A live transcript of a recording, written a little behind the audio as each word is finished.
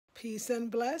Peace and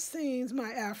blessings,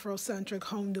 my Afrocentric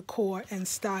home decor and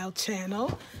style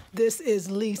channel. This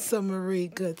is Lisa Marie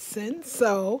Goodson.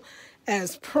 So,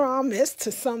 as promised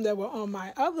to some that were on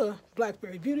my other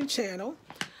Blackberry Beauty channel,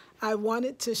 I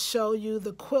wanted to show you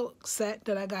the quilt set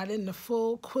that I got in the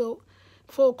full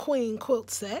queen quilt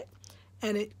set.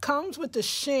 And it comes with the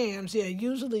shams. Yeah, it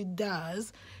usually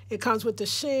does. It comes with the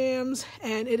shams,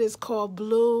 and it is called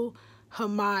Blue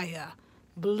Himaya.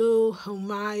 Blue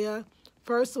Himaya.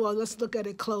 First of all, let's look at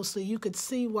it closely. You could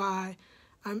see why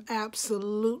I'm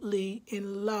absolutely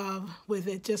in love with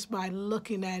it just by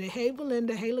looking at it. Hey,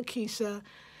 Belinda. Hey, Lakeisha.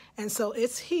 And so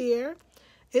it's here.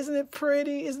 Isn't it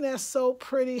pretty? Isn't that so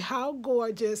pretty? How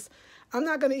gorgeous. I'm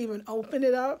not going to even open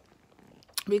it up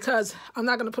because I'm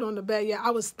not going to put it on the bed yet.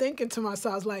 I was thinking to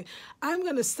myself, I was like, I'm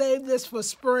going to save this for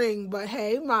spring. But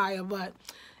hey, Maya, but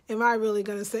am I really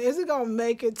going to say, is it going to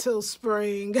make it till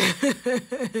spring?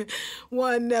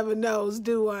 One never knows,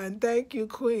 do one. Thank you,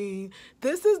 Queen.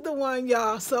 This is the one,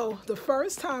 y'all. So the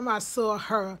first time I saw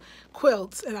her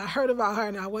quilts, and I heard about her,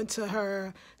 and I went to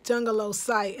her Jungalow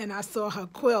site, and I saw her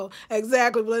quilt.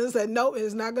 Exactly. Belinda said, nope,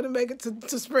 it's not going to make it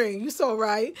to spring. You so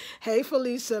right. Hey,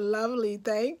 Felicia, lovely.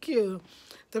 Thank you.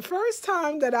 The first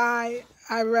time that I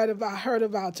heard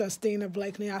about Justina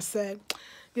Blakeney, I said,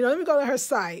 you know, let me go to her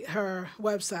site, her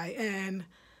website, and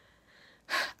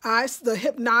the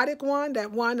hypnotic one,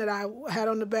 that one that I had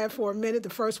on the bed for a minute, the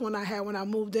first one I had when I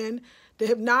moved in, the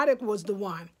hypnotic was the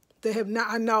one.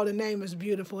 I know the name is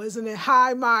beautiful, isn't it?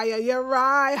 Hi, Maya, you're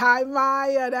right. Hi,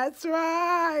 Maya, that's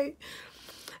right.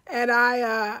 And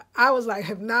I was like,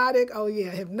 hypnotic, oh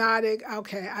yeah, hypnotic,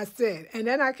 okay, I said. And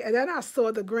then I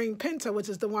saw the green Pinto, which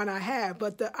is the one I had,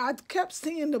 but I kept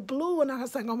seeing the blue, and I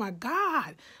was like, oh my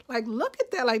God, like look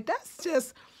at that, like that's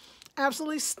just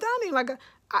absolutely stunning. Like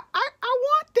I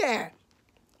want that.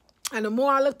 And the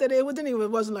more I looked at it, it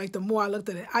wasn't like the more I looked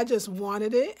at it, I just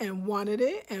wanted it and wanted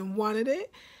it and wanted it.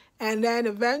 And then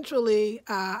eventually,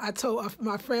 I told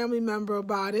my family member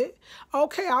about it.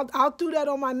 Okay, I'll do that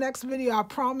on my next video. I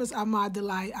promise. I'm my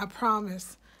delight. I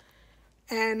promise.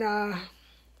 And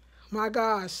my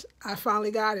gosh, I finally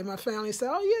got it. My family said,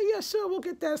 oh, yeah, sure, we'll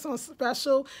get that on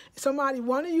special.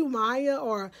 One of you, Maya,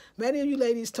 or many of you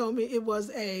ladies told me it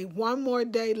was one more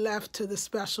day left till the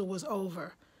special was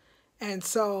over. And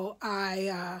so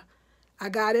I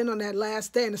got in on that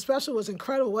last day, and the special was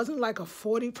incredible. It wasn't like a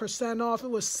 40% off. It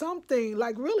was something,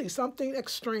 like really something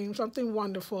extreme, something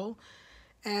wonderful.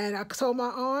 And I told my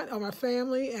aunt or my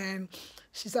family, and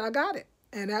she said, I got it.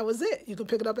 And that was it. You can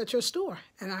pick it up at your store.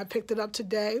 And I picked it up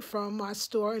today from my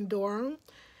store in Durham,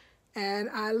 and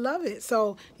I love it.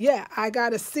 So, yeah, I got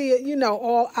to see it, you know,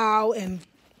 all out and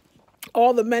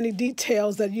all the many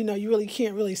details that, you know, you really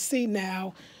can't really see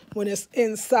now when it's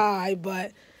inside,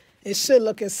 but it should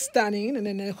look as stunning. And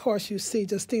then, of course, you see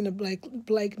Justina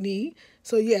Blakeney.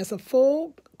 So, yes, a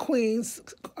full queen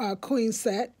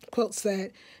set, quilt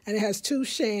set, and it has 2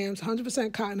 shams,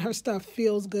 100% cotton. Her stuff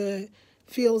feels good,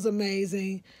 feels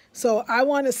amazing. So I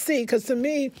want to see, because to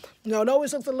me, you know, it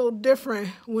always looks a little different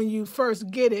when you first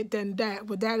get it than that,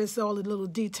 but that is all the little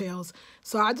details.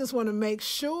 So I just want to make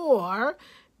sure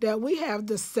that we have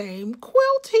the same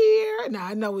quilt here. Now,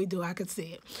 I know we do. I could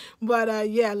see it.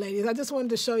 But, yeah, ladies, I just wanted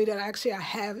to show you that actually I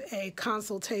have a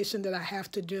consultation that I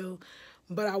have to do.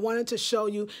 But I wanted to show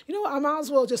you, you know what, I might as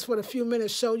well just for a few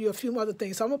minutes show you a few other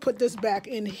things. So I'm going to put this back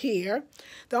in here.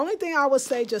 The only thing I would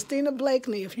say, Justina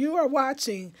Blakeney, if you are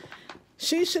watching,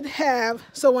 she should have,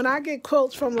 so when I get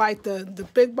quilts from like the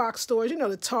big box stores, you know,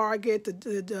 the Target,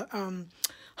 the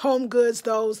Home Goods,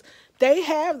 those, they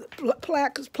have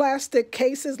plastic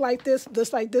cases like this,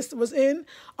 just like this was in,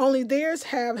 only theirs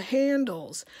have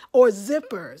handles or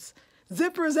zippers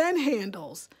and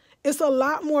handles. It's a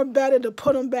lot more better to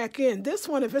put them back in. This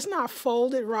one, if it's not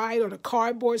folded right or the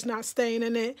cardboard's not staying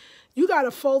in it, you got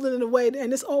to fold it in a way,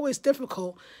 and it's always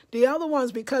difficult. The other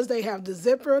ones, because they have the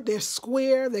zipper, they're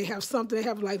square, they have something, they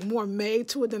have like more made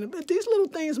to it. But these little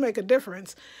things make a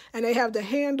difference, and they have the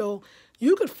handle.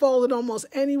 You could fold it almost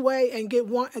any way and get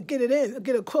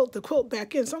the quilt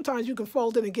back in. Sometimes you can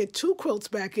fold it and get 2 quilts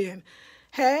back in.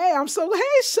 Hey,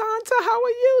 hey, Shanta, how are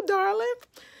you, darling?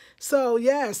 So,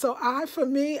 yeah, so I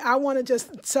want to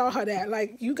just tell her that,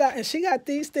 like, and she got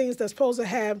these things that's supposed to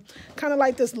have kind of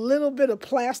like this little bit of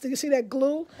plastic. You see that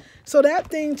glue? So that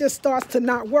thing just starts to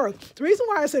not work. The reason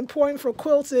why it's important for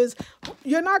quilts is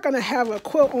you're not going to have a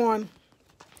quilt on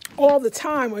all the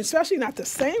time, or especially not the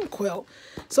same quilt.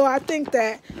 So I think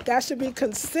that that should be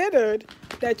considered,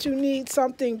 that you need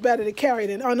something better to carry it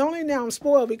in. And only now I'm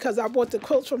spoiled because I bought the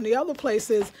quilts from the other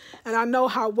places and I know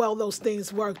how well those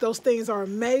things work. Those things are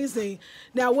amazing.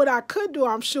 Now what I could do,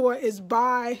 I'm sure, is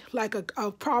buy like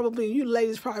a probably, you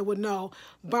ladies probably would know,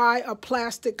 buy a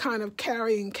plastic kind of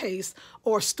carrying case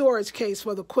or storage case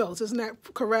for the quilts. Isn't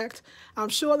that correct? I'm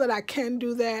sure that I can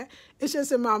do that. It's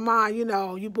just in my mind, you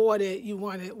know, you bought it, you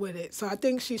want it with it. So I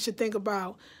think she should think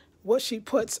about what she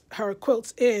puts her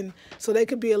quilts in so they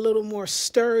could be a little more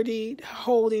sturdy,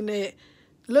 holding it.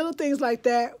 Little things like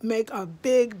that make a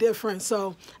big difference.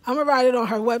 So I'm going to write it on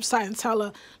her website and tell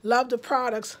her, love the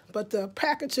products, but the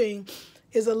packaging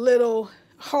is a little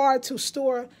hard to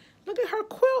store. Look at her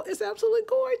quilt. It's absolutely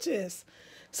gorgeous.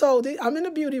 So I'm in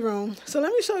the beauty room. So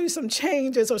let me show you some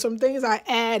changes or some things I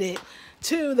added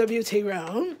to the beauty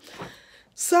room.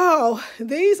 So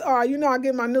these are, you know, I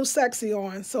get my new sexy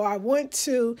on. So I went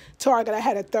to Target. I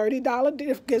had a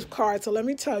 $30 gift card. So let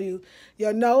me tell you,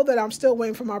 you'll know that I'm still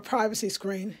waiting for my privacy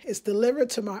screen. It's delivered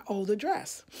to my old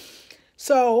address.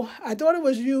 So I thought it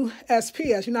was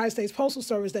USPS, United States Postal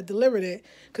Service, that delivered it.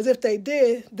 Because if they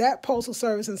did, that postal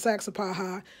service in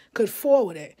Saxapaha could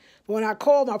forward it. But when I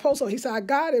called my postal, he said, I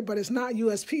got it, but it's not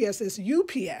USPS, it's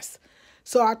UPS.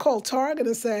 So I called Target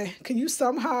and said, can you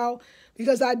somehow,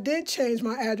 because I did change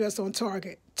my address on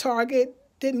Target. Target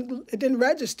didn't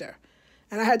register.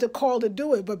 And I had to call to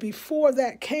do it. But before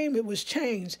that came, it was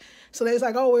changed. So they was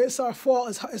like, oh, it's our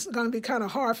fault. It's going to be kind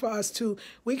of hard for us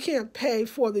we can't pay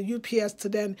for the UPS to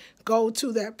then go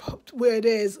to that, where it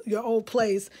is, your old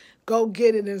place, go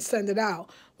get it and send it out.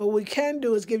 What we can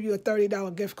do is give you a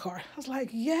 $30 gift card. I was like,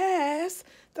 yes,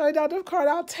 $30 gift card,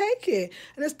 I'll take it.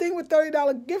 And this thing with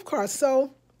 $30 gift cards.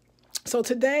 So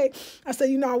today I said,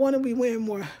 you know, I want to be wearing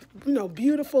more, you know,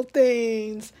 beautiful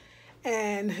things,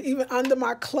 and even under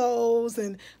my clothes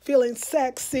and feeling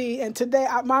sexy. And today,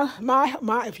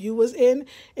 if you was in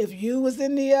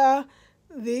the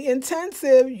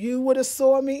intensive, you would have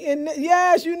saw me in.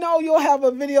 Yes, you know, you'll have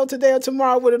a video today or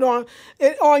tomorrow with it on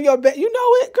your bed. You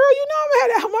know it, girl. You know I'm gonna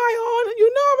have that Himaya on. You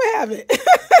know I'm gonna have it,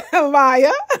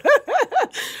 Himaya.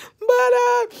 But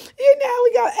you know,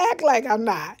 we gotta act like I'm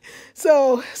not.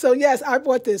 So yes, I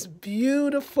bought this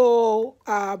beautiful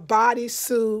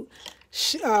bodysuit.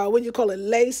 What do you call it?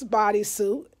 Lace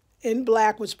bodysuit in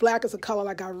black, which black is a color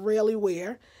like I rarely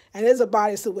wear. And it is a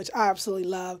bodysuit, which I absolutely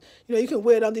love. You know, you can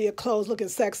wear it under your clothes looking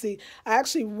sexy. I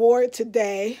actually wore it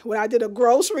today when I did a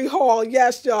grocery haul.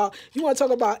 Yes, y'all. You want to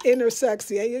talk about inner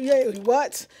sexy.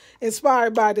 What?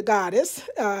 Inspired by the goddess,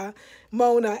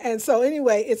 Mona. And so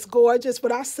anyway, it's gorgeous.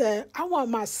 But I said, I want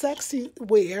my sexy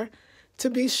wear to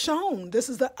be shown. This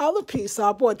is the other piece. So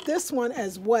I bought this one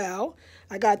as well.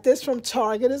 I got this from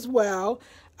Target as well.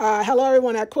 Hello,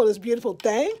 everyone. That quilt is beautiful.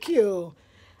 Thank you.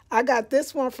 I got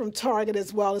this one from Target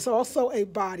as well. It's also a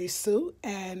bodysuit.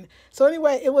 And so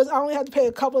anyway, I only had to pay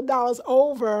a couple of dollars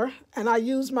over, and I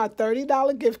used my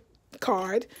 $30 gift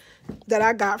card that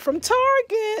I got from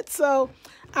Target. So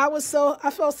I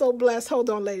felt so blessed. Hold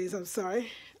on, ladies. I'm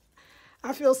sorry.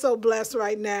 I feel so blessed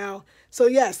right now. So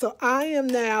yeah, so I am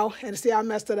now, and see, I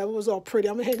messed it up. It was all pretty.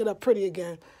 I'm going to hang it up pretty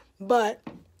again. But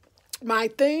my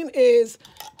thing is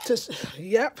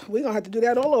yep, we're going to have to do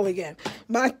that all over again.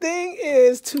 My thing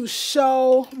is to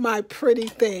show my pretty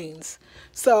things.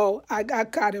 So I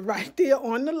got it right there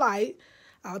on the light.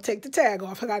 I'll take the tag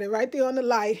off. I got it right there on the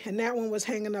light, and that one was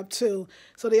hanging up too.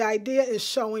 So the idea is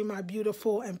showing my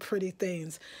beautiful and pretty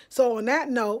things. So on that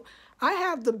note, I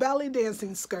have the belly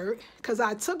dancing skirt because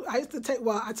I took a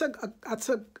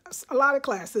lot of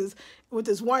classes with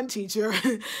this one teacher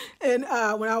and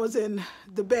when I was in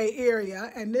the Bay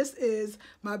Area, and this is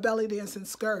my belly dancing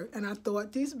skirt. And I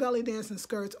thought, these belly dancing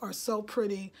skirts are so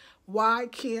pretty. I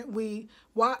can't wait.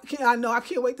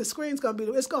 The screen's gonna be,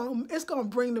 it's gonna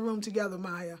bring the room together,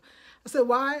 Maya. I said,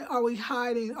 why are we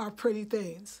hiding our pretty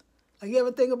things? Like, you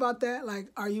ever think about that? Like,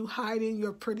 are you hiding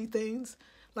your pretty things?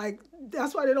 Like,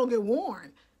 that's why they don't get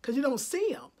worn, because you don't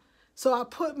see them. So I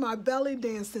put my belly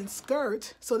dancing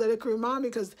skirt so that it could remind me,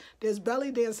 because there's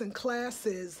belly dancing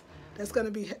classes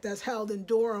that's held in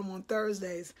Durham on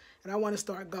Thursdays, and I want to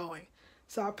start going.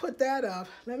 So I put that up.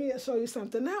 Let me show you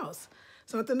something else.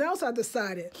 Something else I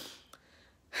decided.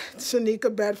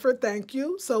 Shanika Bedford, thank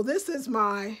you. So this is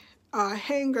my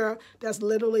hanger that's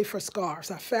literally for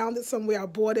scarves. I found it somewhere, I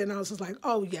bought it, and I was just like,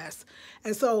 oh yes.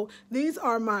 And so these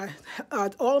are my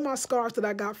all of my scarves that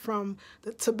I got from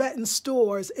the Tibetan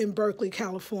stores in Berkeley,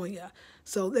 California.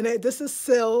 So this is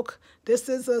silk. This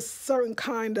is a certain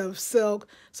kind of silk.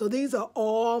 So these are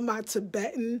all my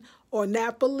Tibetan or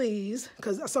Nepalese,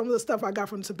 because some of the stuff I got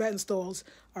from Tibetan stores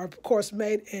are, of course,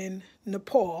 made in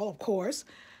Nepal, of course.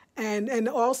 And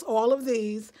also all of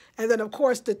these. And then, of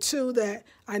course, the two that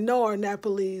I know are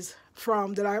Nepalese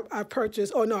from that I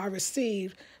purchased, oh no, I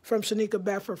received from Shanika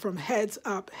Bedford from Heads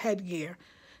Up Headgear.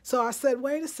 So I said,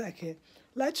 wait a second,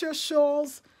 let your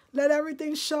shawls, let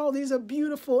everything show. These are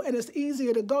beautiful and it's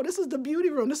easier to go. This is the beauty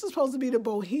room. This is supposed to be the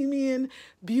bohemian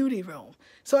beauty room.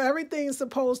 So everything's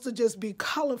supposed to just be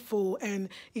colorful and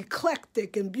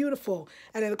eclectic and beautiful.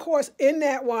 And then, of course, in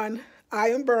that one, I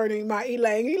am burning my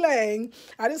ylang ylang.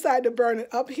 I decided to burn it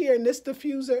up here in this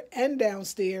diffuser and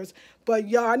downstairs. But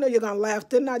y'all, I know you're gonna laugh.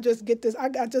 Didn't I just get this?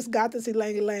 I just got this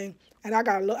ylang ylang, and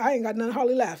I ain't got nothing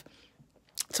hardly left.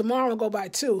 Tomorrow I'll go buy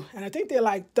two, and I think they're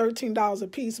like $13 a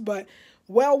piece, but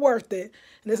well worth it.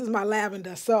 And this is my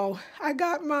lavender. So I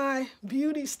got my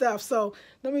beauty stuff. So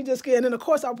let me just get, and then of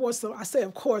course I bought some, I say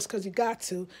of course because you got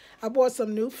to. I bought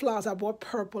some new flowers. I bought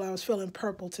purple. I was feeling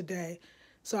purple today.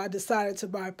 So I decided to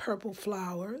buy purple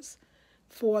flowers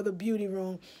for the beauty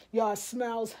room. Y'all, it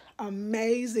smells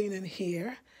amazing in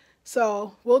here.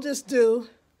 So we'll just do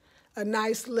a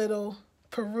nice little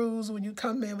peruse when you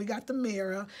come in. We got the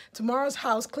mirror. Tomorrow's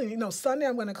house cleaning. No, Sunday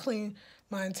I'm going to clean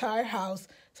my entire house.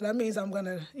 So that means I'm going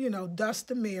to, dust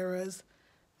the mirrors.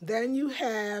 Then you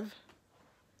have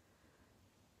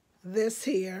this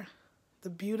here, the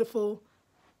beautiful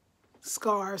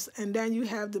scarves. And then you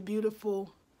have the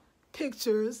beautiful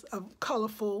pictures of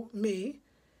colorful me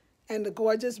and the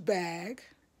gorgeous bag.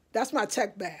 That's my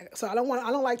tech bag. So I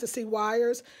don't like to see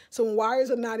wires. So when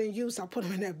wires are not in use, I put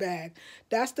them in that bag.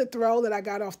 That's the throw that I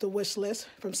got off the wish list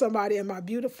from somebody. And my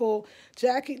beautiful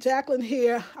Jacqueline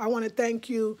here, I want to thank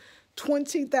you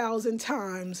 20,000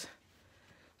 times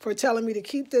for telling me to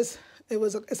keep this.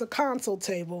 It's a console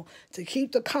table, to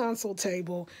keep the console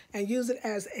table and use it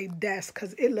as a desk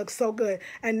because it looks so good.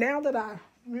 And now that I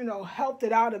helped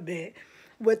it out a bit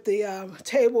with the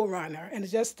table runner, and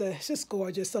it's just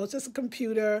gorgeous. So it's just a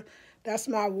computer. That's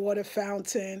my water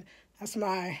fountain. That's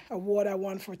my award I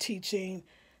won for teaching.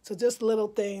 So just little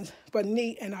things, but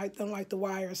neat, and I don't like the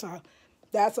wires. So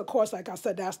that's, of course, like I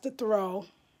said, that's the throw.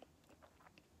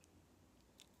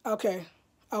 Okay,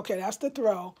 that's the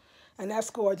throw, and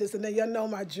that's gorgeous. And then you'll know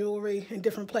my jewelry in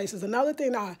different places. Another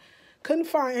thing I couldn't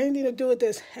find anything to do with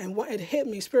this, and it hit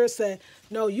me. Spirit said,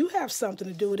 no, you have something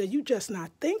to do with it. You're just not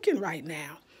thinking right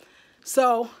now.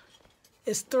 So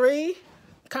it's 3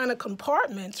 kind of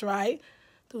compartments, right?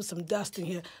 Do some dusting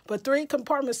here. But 3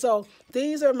 compartments. So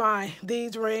these are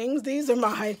these rings. These are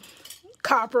my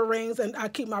copper rings, and I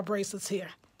keep my bracelets here.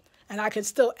 And I can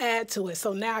still add to it.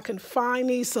 So now I can find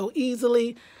these so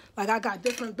easily. Like I got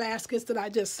different baskets that I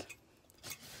just,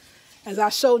 as I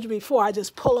showed you before, I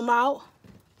just pull them out.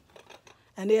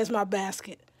 And there's my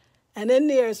basket. And then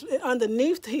there's,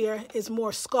 underneath here is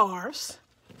more scarves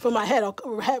for my head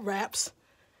wraps.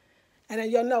 And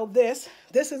then you'll know this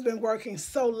has been working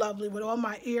so lovely with all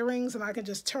my earrings, and I can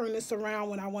just turn this around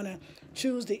when I want to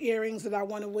choose the earrings that I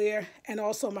want to wear, and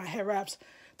also my head wraps.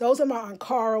 Those are my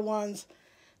Ankara ones.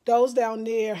 Those down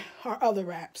there are other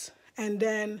wraps. And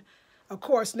then, of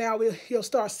course, now you'll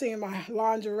start seeing my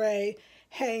lingerie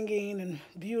hanging and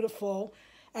beautiful.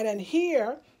 And then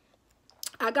here,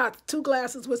 I got 2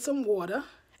 glasses with some water,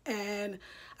 and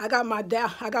I got my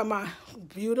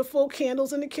beautiful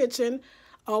candles in the kitchen,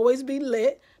 always be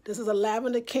lit. This is a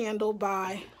lavender candle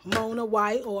by Mona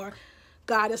White or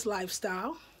Goddess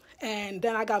Lifestyle. And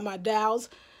then I got my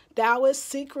Taoist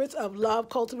Secrets of Love,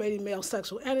 Cultivating Male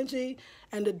Sexual Energy,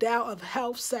 and the Tao of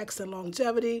Health, Sex, and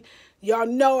Longevity. Y'all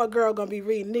know a girl gonna be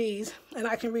reading these, and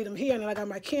I can read them here. And then I got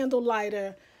my candle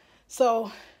lighter.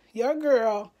 So your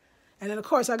girl. And then, of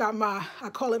course, I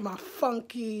call it my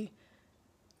funky,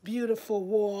 beautiful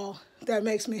wall that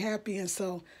makes me happy. And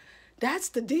so that's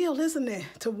the deal, isn't it?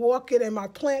 To walk it, and my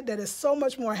plant that is so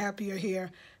much more happier here.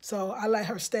 So I let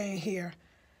her stay in here.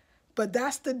 But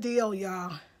that's the deal,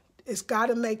 y'all. It's got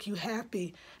to make you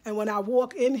happy. And when I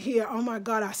walk in here, oh, my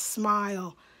God, I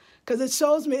smile. Because it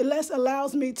shows me, it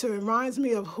allows me to, reminds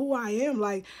me of who I am.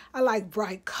 Like, I like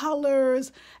bright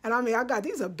colors. And I mean,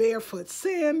 these are barefoot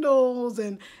sandals.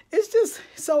 And it's just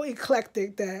so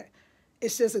eclectic that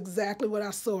it's just exactly what I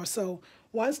saw. So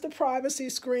once the privacy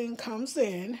screen comes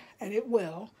in, and it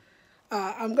will,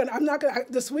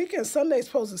 this weekend, Sunday's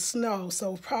supposed to snow.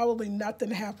 So probably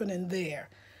nothing happening there.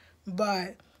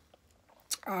 But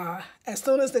as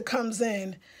soon as it comes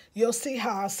in, you'll see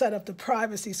how I'll set up the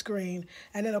privacy screen.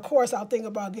 And then, of course, I'll think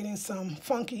about getting some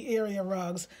funky area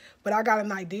rugs. But I got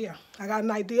an idea. I got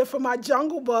an idea for my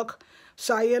jungle book.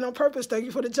 Cheyenne on Purpose, thank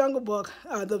you for the jungle book,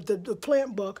 the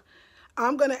plant book.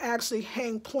 I'm going to actually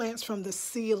hang plants from the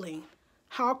ceiling.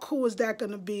 How cool is that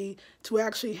going to be to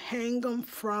actually hang them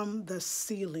from the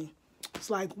ceiling? It's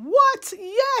like, what?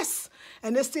 Yes!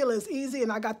 And this ceiling is easy,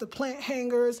 and I got the plant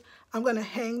hangers. I'm going to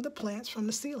hang the plants from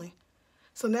the ceiling.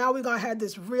 So now we're going to have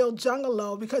this real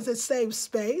jungalow because it saves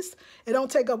space. It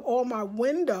don't take up all my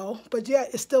window, but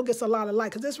yet it still gets a lot of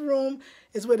light because this room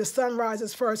is where the sun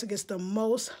rises first. It gets the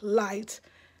most light.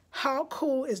 How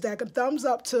cool is that? A thumbs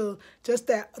up to just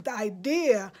that, the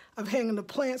idea of hanging the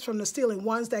plants from the ceiling,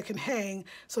 ones that can hang.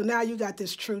 So now you got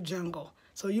this true jungle.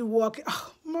 So you walk,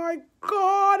 oh my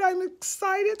God, I'm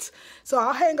excited. So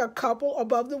I'll hang a couple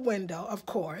above the window, of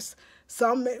course.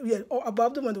 Some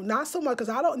above the window, not so much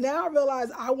because now I realize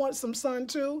I want some sun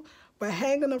too, but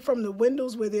hanging them from the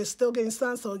windows where they're still getting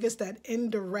sun so it gets that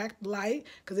indirect light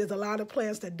because there's a lot of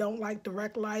plants that don't like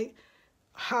direct light.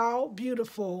 How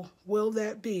beautiful will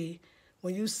that be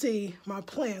when you see my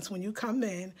plants, when you come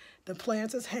in, the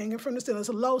plants is hanging from the ceiling. It's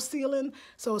a low ceiling,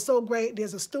 so it's so great.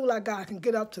 There's a stool I got. I can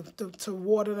get up to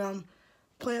water them.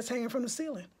 Plants hanging from the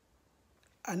ceiling.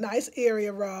 A nice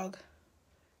area rug,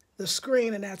 the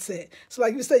screen, and that's it. So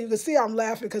like you said, you can see I'm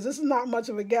laughing because this is not much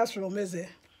of a guest room, is it?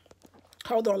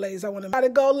 Hold on, ladies. I gotta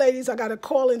go, ladies. I gotta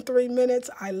call in 3 minutes.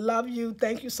 I love you.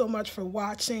 Thank you so much for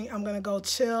watching. I'm gonna go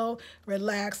chill,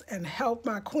 relax, and help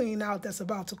my queen out that's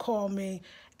about to call me.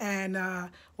 And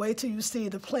wait till you see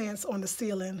the plants on the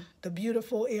ceiling, the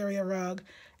beautiful area rug,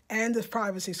 and the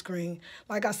privacy screen.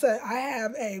 Like I said, I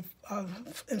have a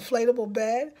inflatable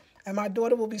bed, and my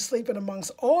daughter will be sleeping amongst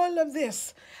all of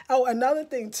this. Oh, another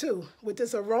thing too, with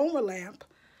this aroma lamp.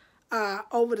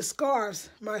 Over the scarves,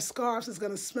 my scarves is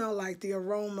going to smell like the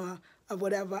aroma of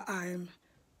whatever I'm,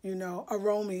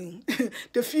 aroming,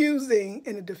 diffusing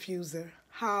in a diffuser.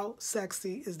 How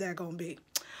sexy is that going to be?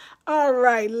 All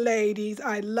right, ladies,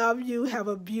 I love you. Have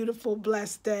a beautiful,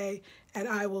 blessed day, and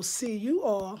I will see you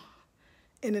all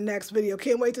in the next video.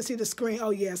 Can't wait to see the screen. Oh,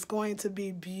 yes, going to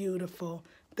be beautiful.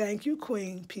 Thank you,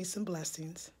 Queen. Peace and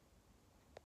blessings.